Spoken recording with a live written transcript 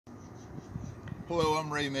Hello,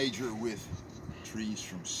 I'm Ray Major with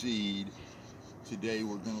Treesfromzeed. Today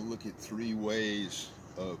we're going to look at 3 ways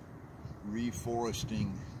of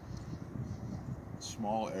reforesting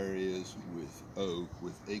small areas with oak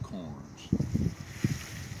with acorns.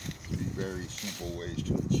 3 very simple ways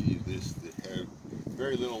to achieve this that have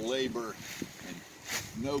very little labor and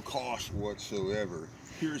no cost whatsoever.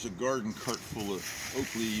 Here's a garden cart full of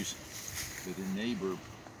oak leaves that a neighbor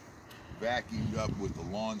vacuumed up with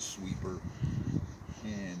a lawn sweeper,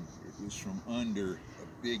 and it was from under a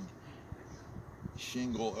big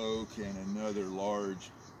shingle oak and another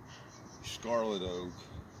large scarlet oak.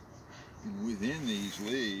 And within these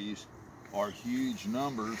leaves are huge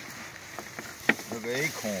numbers of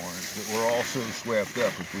acorns that were also swept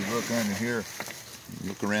up. If we look under here,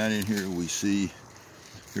 look around in here, we see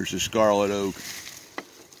there's a scarlet oak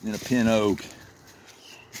and a pin oak.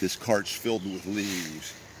 This cart's filled with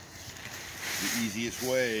leaves. The easiest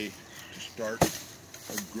way to start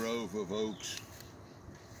a grove of oaks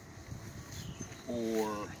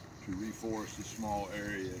or to reforest a small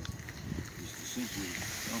area is to simply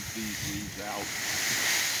dump these leaves out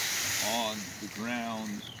on the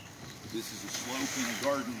ground. This is a slope in a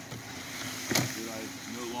garden that I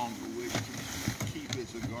no longer wish to keep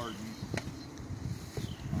as a garden.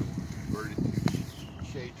 I want to convert it to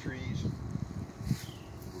shade trees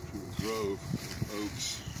or to a grove of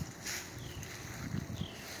oaks.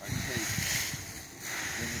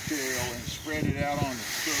 Material and spread it out on the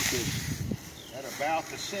surface at about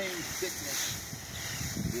the same thickness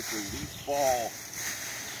that the leaf fall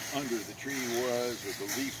under the tree was, or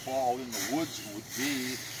the leaf fall in the woods would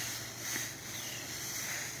be.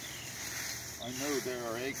 I know there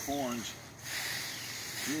are acorns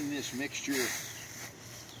in this mixture.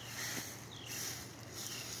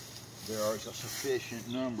 There are a sufficient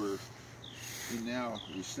number, and now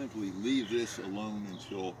we simply leave this alone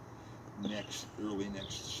until early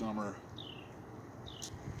next summer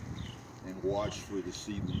and watch for the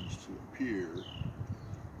seedlings to appear.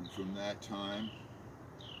 And from that time,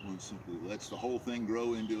 one simply lets the whole thing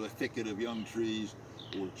grow into a thicket of young trees,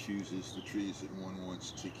 or chooses the trees that one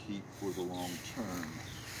wants to keep for the long term.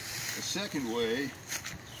 The second way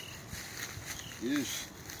is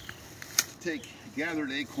to take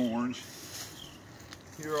gathered acorns.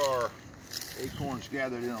 Here are acorns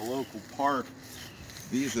gathered in a local park.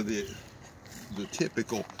 These are the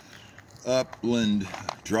typical upland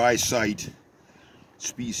dry site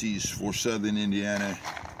species for southern Indiana.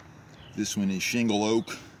 This one is shingle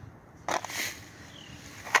oak.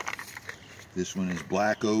 This one is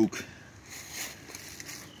black oak.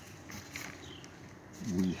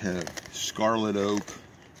 We have scarlet oak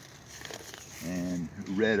and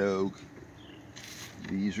red oak.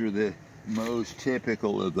 These are the most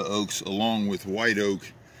typical of the oaks, along with white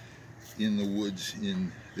oak in the woods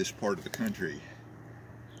in this part of the country.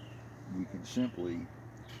 We can simply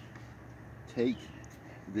take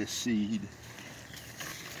this seed,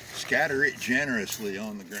 scatter it generously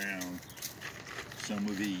on the ground, some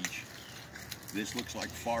of each. This looks like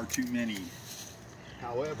far too many.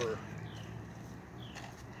 However,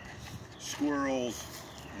 squirrels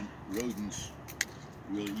and rodents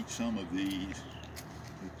will eat some of these.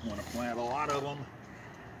 We want to plant a lot of them.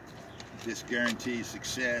 This guarantees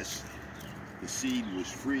success. The seed was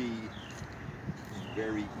free,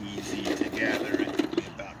 very easy to gather. It took me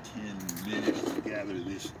about 10 minutes to gather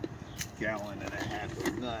this 1.5 gallons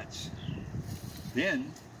of nuts.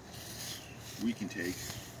 Then we can take,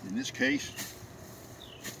 in this case,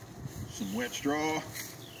 some wet straw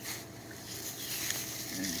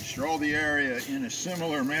and straw the area in a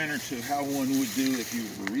similar manner to how one would do if you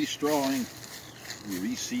were restrawing or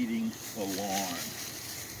reseeding a lawn.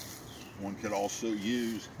 One could also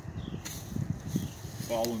use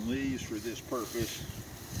fallen leaves for this purpose,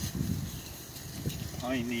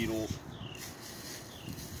 pine needles.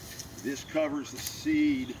 This covers the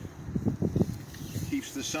seed,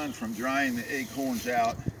 keeps the sun from drying the acorns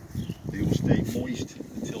out. They will stay moist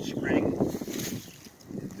until spring.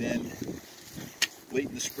 And then late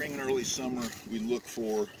in the spring and early summer, we look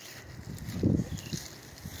for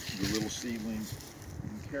the little seedlings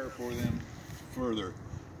and care for them further.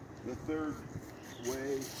 The third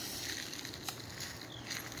way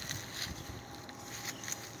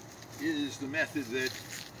is the method that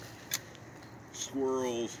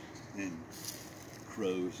squirrels and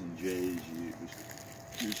crows and jays use.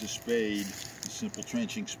 Here's a spade, a simple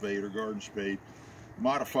trenching spade or garden spade,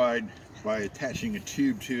 modified by attaching a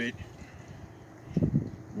tube to it.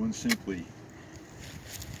 One simply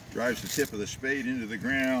drives the tip of the spade into the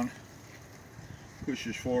ground,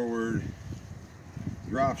 pushes forward,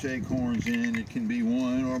 drops acorns in. It can be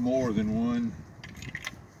one or more than one.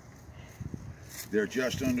 They're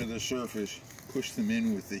just under the surface. Push them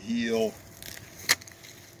in with the heel.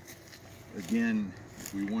 Again,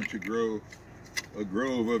 if we want to grow a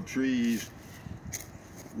grove of trees,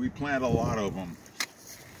 we plant a lot of them.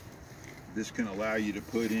 This can allow you to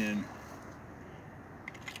put in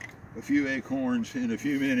a few acorns in a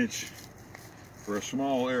few minutes for a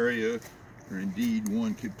small area, or indeed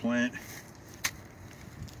one could plant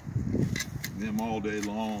them all day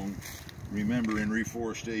long. Remember, in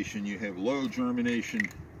reforestation you have low germination,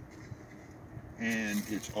 and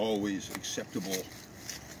it's always acceptable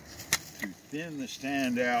to thin the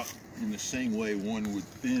stand out in the same way one would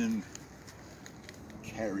thin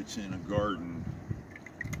carrots in a garden.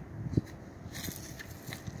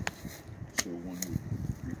 So one would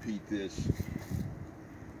repeat this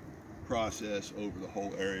process over the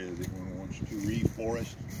whole area that one wants to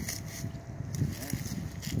reforest.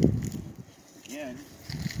 Again,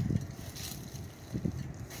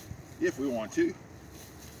 if we want to,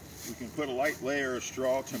 we can put a light layer of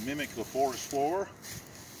straw to mimic the forest floor,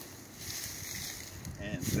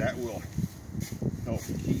 and that will help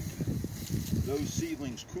keep those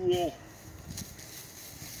seedlings cool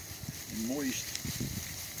and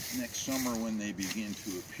moist next summer when they begin to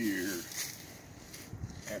appear.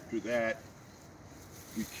 After that,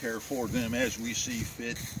 we care for them as we see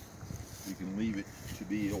fit. We can leave it to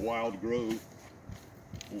be a wild growth,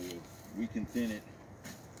 or we can thin it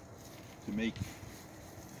to make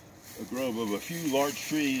a grove of a few large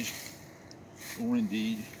trees, or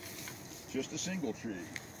indeed just a single tree.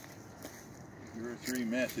 Here are three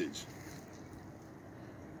methods.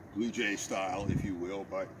 Blue jay style, if you will,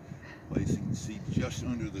 by placing the seed just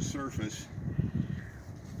under the surface,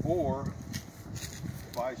 or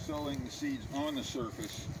by sowing the seeds on the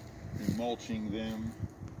surface and mulching them,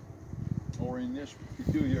 or in this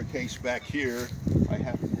peculiar case back here, I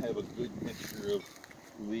happen to have a good mixture of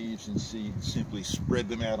leaves and seeds. Simply spread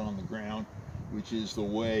them out on the ground, which is the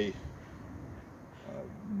way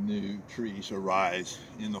new trees arise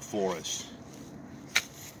in the forest.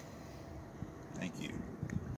 Thank you.